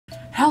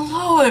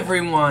Hello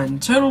everyone,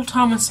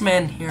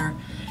 TotalThomasMan here,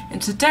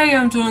 and today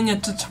I'm doing a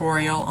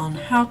tutorial on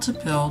how to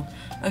build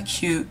a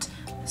cute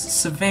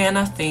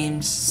Savannah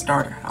themed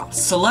starter house.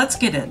 So let's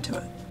get into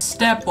it.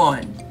 Step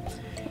 1.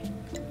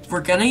 We're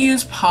going to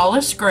use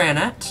polished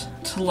granite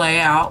to lay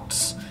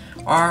out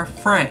our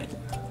frame.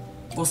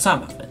 Well,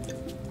 some of it.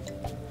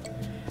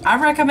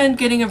 I recommend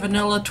getting a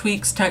Vanilla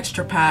Tweaks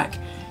texture pack.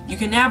 You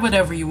can add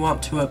whatever you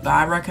want to it, but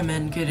I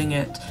recommend getting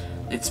it,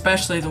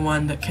 especially the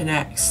one that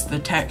connects the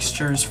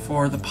textures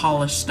for the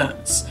polished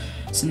stones.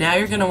 So now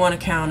you're going to want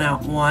to count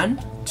out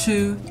 1,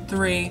 2,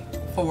 3,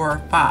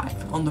 4,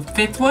 5. On the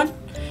 5th one,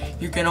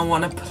 you're going to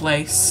want to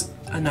place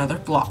another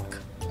block.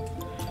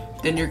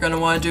 Then you're going to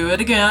want to do it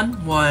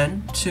again.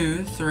 1,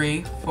 2,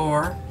 3,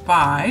 4,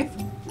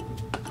 5.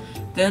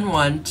 Then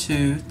 1,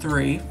 2,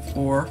 3,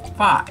 4,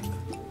 5.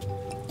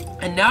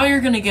 And now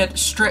you're going to get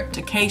stripped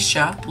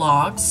acacia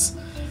logs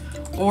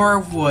or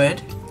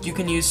wood. You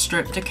can use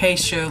stripped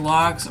acacia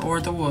logs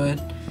or the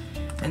wood,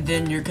 and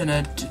then you're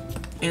gonna,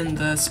 in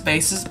the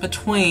spaces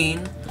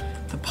between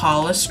the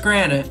polished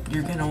granite,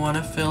 you're gonna want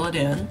to fill it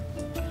in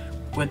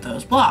with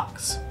those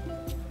blocks.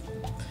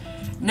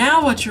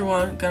 Now what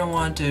you're gonna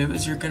want to do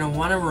is you're gonna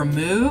want to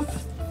remove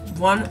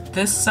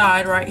this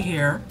side right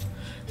here,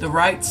 the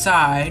right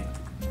side,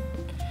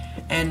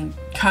 and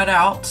cut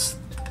out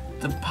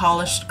the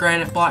polished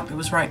granite block that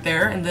was right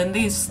there, and then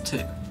these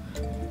two.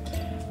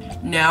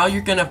 Now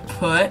you're gonna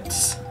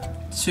put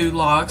 2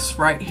 logs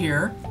right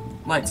here,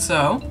 like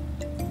so,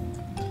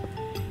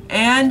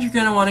 and you're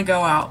going to want to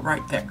go out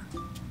right there.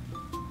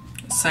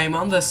 Same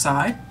on this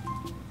side.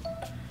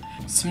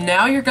 So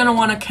now you're going to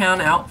want to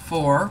count out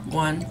 4.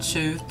 1,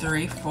 2,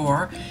 3,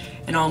 4,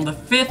 and on the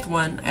 5th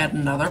one, add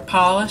another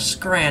polished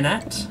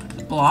granite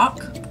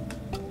block,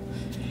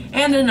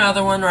 and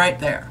another one right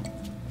there.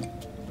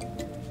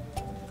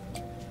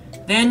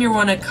 Then you're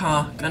going to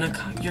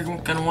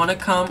want to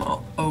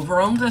come over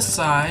on this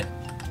side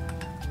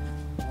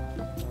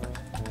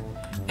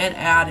and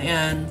add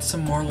in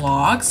some more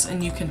logs,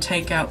 and you can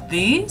take out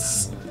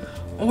these,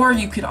 or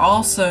you could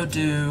also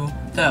do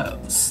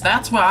those.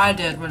 That's what I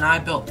did when I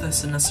built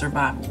this in a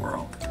survival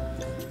world.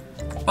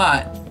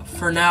 But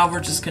for now, we're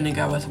just going to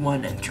go with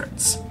one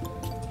entrance.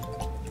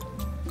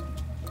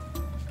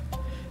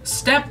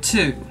 Step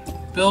 2,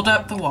 build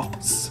up the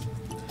walls.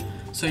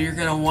 So you're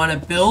going to want to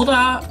build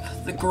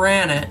up the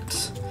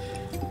granite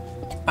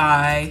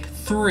by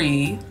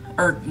 2,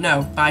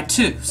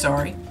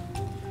 sorry,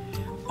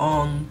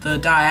 on the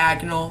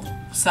diagonal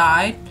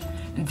side,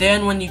 and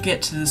then when you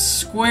get to the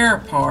square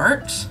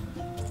part,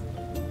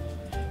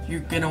 you're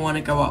going to want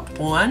to go up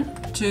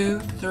 1, 2,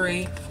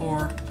 3,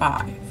 4,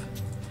 5,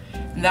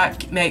 and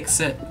that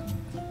makes it,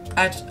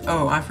 I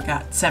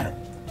forgot, 7.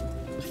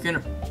 You're going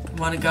to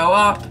want to go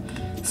up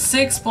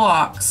 6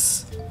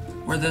 blocks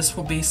where this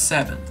will be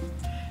 7,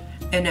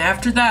 and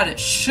after that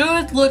it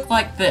should look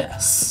like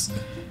this.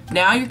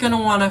 Now you're going to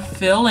want to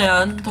fill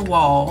in the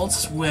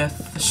walls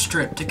with the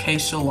stripped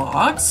acacia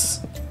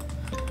logs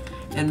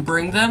and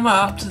bring them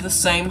up to the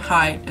same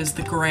height as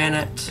the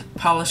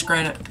polished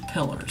granite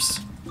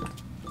pillars.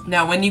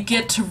 Now when you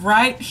get to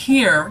right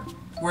here,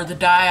 where the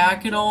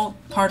diagonal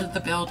part of the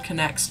build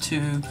connects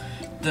to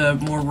the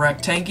more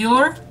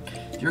rectangular,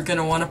 you're going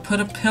to want to put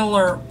a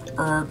pillar,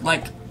 or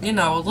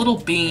a little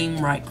beam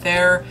right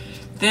there.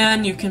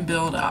 Then you can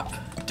build up.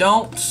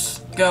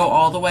 Don't go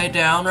all the way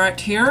down right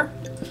here,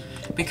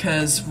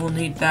 because we'll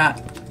need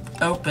that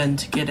open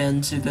to get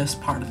into this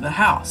part of the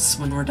house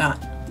when we're done.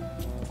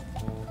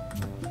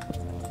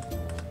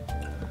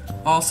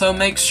 Also,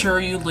 make sure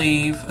you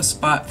leave a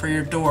spot for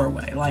your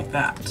doorway like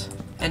that.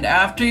 And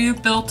after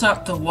you've built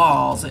up the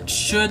walls, it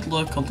should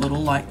look a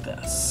little like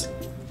this.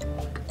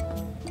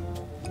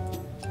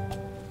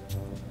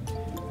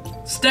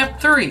 Step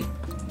 3,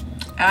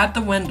 add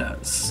the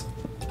windows.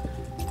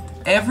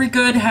 Every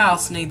good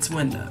house needs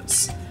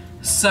windows.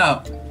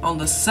 So, on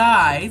the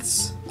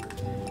sides,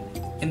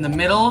 in the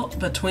middle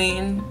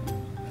between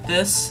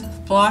this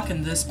block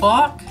and this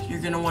block,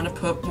 you're going to want to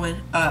put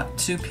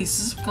 2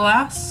 pieces of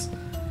glass,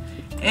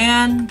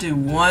 and do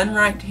 1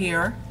 right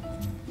here,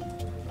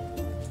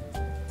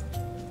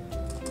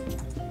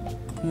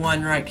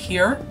 1 right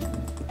here,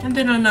 and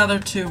then another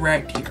 2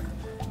 right here.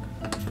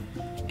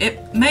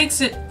 It makes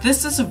it,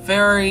 this is a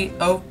very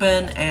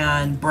open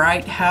and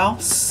bright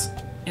house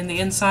in the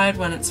inside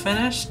when it's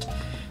finished,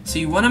 so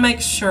you want to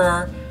make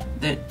sure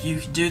that you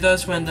do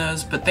those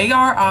windows, but they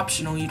are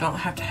optional. You don't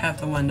have to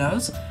have the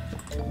windows.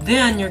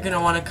 Then you're going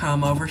to want to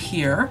come over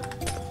here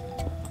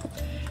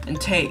and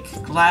take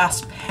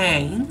glass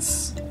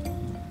panes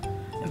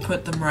and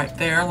put them right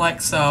there like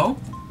so,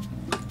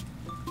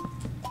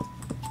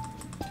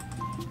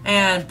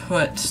 and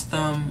put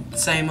them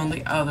same on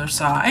the other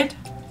side.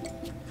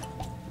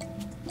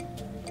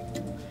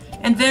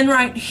 And then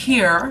right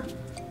here,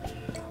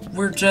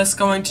 we're just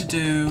going to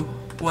do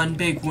 1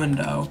 big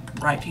window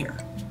right here.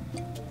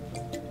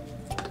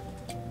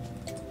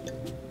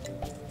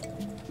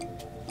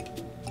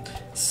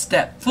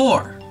 Step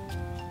 4,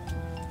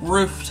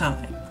 roof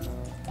time.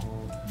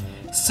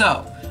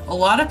 So,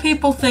 A lot of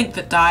people think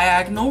that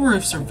diagonal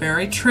roofs are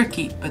very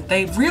tricky, but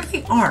they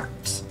really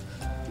aren't.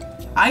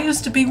 I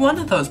used to be one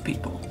of those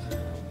people.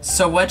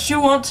 So what you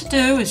want to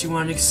do is you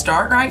want to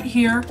start right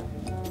here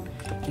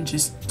and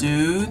just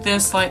do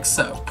this like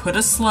so. Put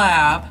a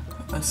slab,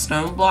 a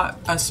stone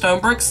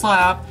brick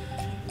slab,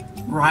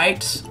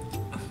 right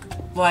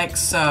like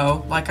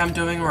so, like I'm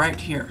doing right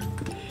here.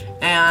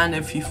 And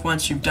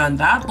once you've done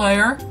that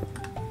layer,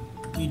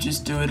 you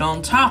just do it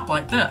on top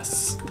like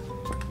this.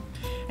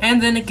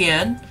 And then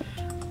again,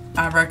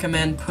 I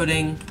recommend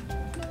putting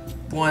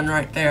one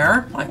right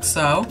there, like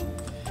so.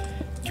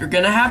 You're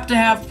gonna have to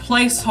have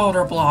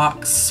placeholder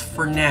blocks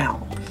for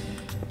now.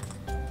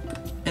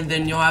 And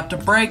then you'll have to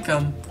break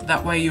them.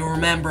 That way you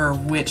remember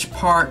which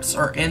parts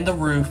are in the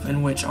roof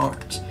and which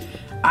aren't.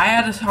 I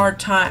had a hard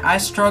time, I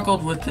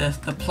struggled with the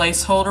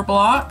placeholder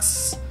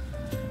blocks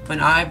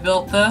when I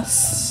built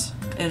this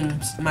in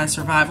my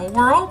survival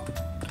world.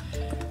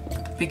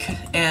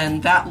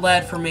 And that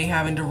led for me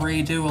having to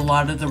redo a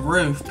lot of the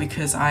roof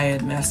because I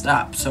had messed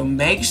up. So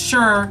make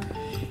sure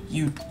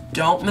you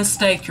don't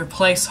mistake your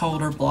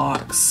placeholder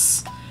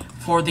blocks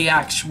for the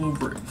actual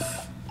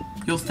roof.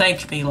 You'll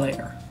thank me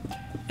later.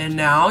 And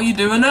now you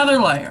do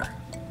another layer.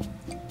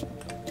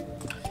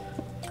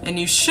 And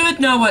you should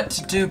know what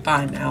to do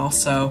by now,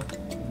 so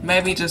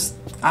maybe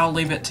I'll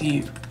leave it to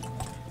you.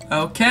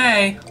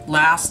 Okay,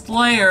 last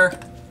layer.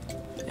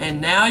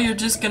 And now you're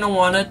just gonna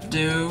wanna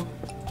do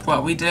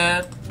what we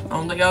did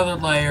on the other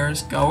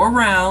layers. Go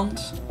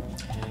around,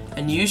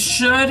 and you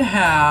should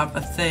have a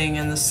thing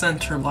in the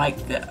center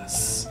like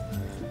this.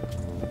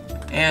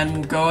 And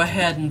we'll go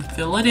ahead and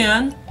fill it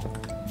in.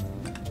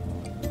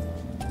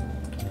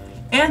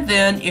 And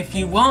then if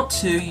you want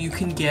to, you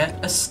can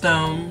get a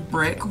stone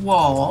brick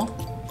wall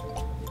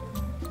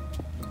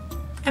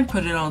and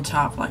put it on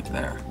top like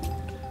there.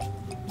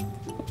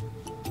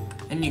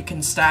 And you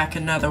can stack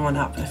another one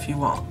up if you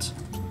want.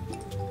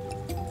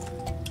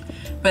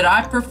 But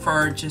I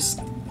prefer just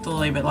to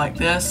leave it like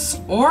this,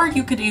 or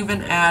you could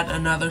even add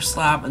another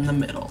slab in the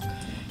middle.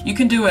 You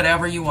can do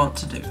whatever you want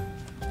to do.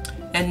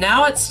 And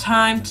now it's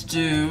time to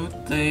do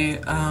the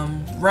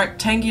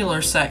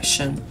rectangular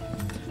section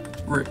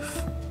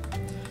roof.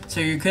 So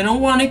you're gonna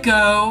want to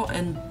go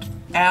and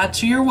add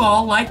to your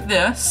wall like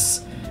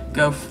this.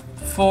 Go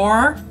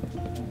 4,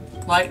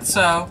 like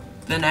so,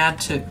 then add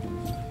 2.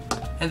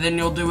 And then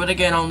you'll do it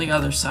again on the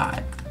other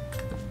side.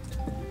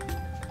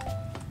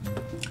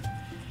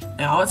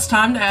 Now it's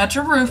time to add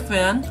your roof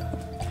in,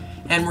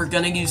 and we're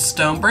going to use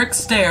stone brick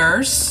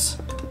stairs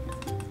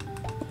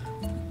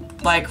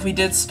like we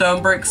did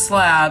stone brick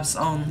slabs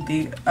on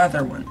the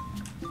other one.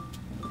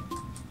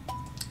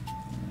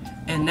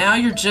 And now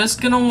you're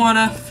just going to want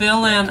to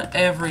fill in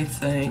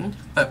everything,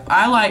 but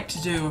I like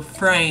to do a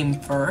frame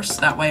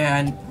first, that way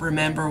I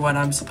remember what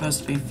I'm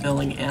supposed to be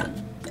filling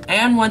in.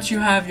 And once you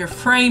have your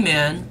frame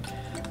in,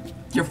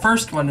 your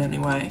first one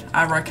anyway,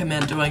 I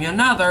recommend doing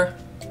another,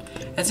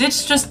 as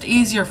it's just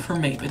easier for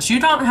me, but you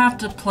don't have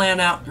to plan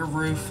out your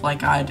roof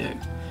like I do.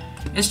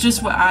 It's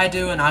just what I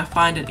do and I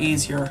find it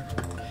easier.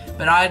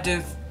 But I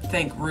do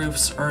think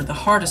roofs are the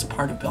hardest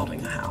part of building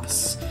a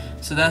house,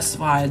 so that's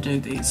why I do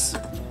these.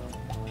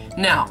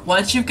 Now,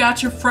 once you've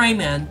got your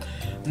frame in,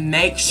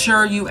 make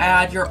sure you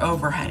add your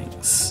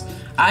overhangs.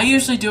 I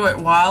usually do it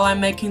while I'm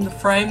making the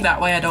frame,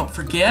 that way I don't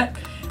forget,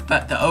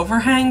 but the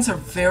overhangs are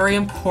very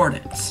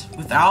important.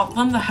 Without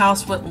them, the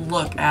house wouldn't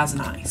look as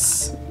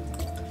nice.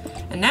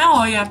 And now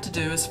all you have to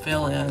do is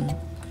fill in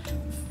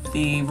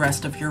the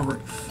rest of your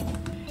roof.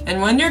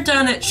 And when you're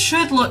done, it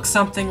should look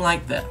something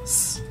like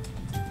this.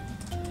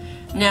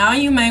 Now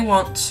you may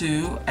want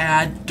to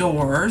add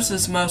doors,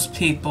 as most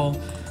people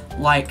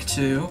like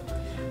to.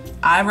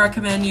 I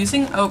recommend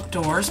using oak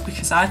doors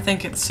because I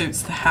think it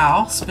suits the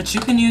house, but you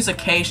can use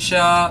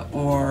acacia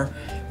or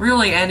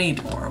really any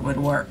door would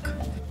work.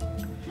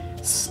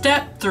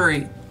 Step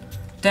 3.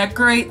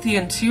 Decorate the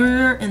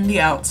interior and the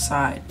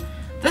outside.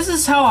 This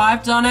is how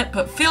I've done it,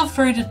 but feel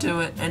free to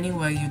do it any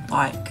way you'd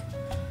like.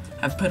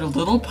 I've put a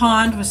little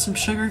pond with some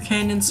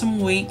sugarcane and some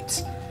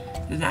wheat,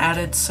 and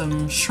added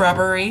some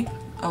shrubbery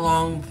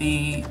along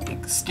the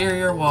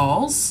exterior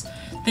walls.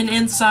 Then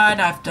inside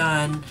I've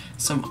done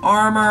some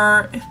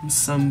armor and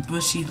some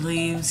bushy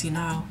leaves, you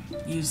know,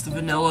 use the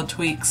Vanilla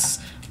Tweaks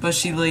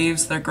bushy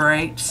leaves, they're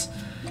great.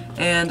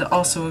 And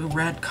also a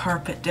red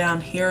carpet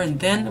down here, and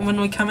then when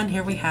we come in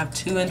here we have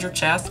 2 ender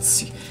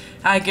chests.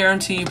 I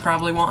guarantee you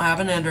probably won't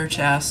have an ender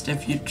chest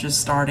if you're just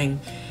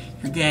starting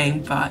your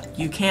game, but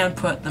you can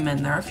put them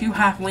in there if you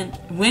have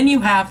when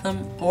you have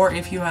them, or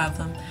if you have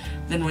them.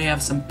 Then we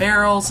have some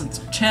barrels and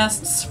some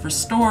chests for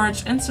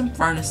storage and some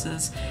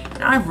furnaces,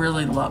 and I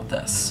really love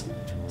this.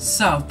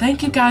 So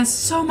thank you guys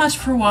so much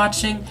for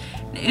watching.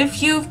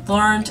 If you've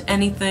learned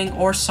anything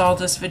or saw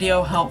this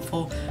video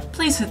helpful,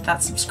 please hit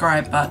that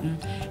subscribe button.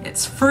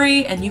 It's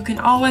free, and you can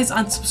always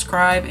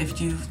unsubscribe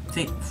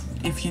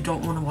if you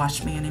don't want to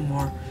watch me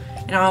anymore.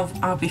 And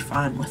I'll be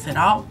fine with it.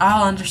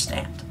 I'll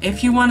understand.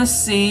 If you want to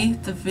see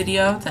the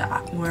video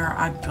where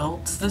I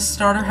built this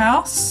starter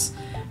house,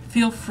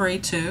 feel free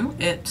to.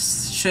 It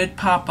should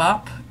pop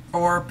up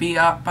or be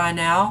up by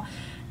now.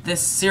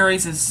 This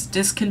series is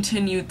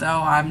discontinued,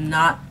 though. I'm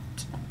not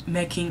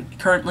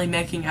currently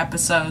making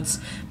episodes,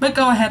 but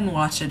go ahead and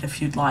watch it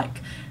if you'd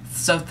like.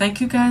 So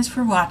thank you guys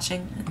for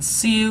watching, and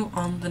see you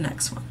on the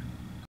next one.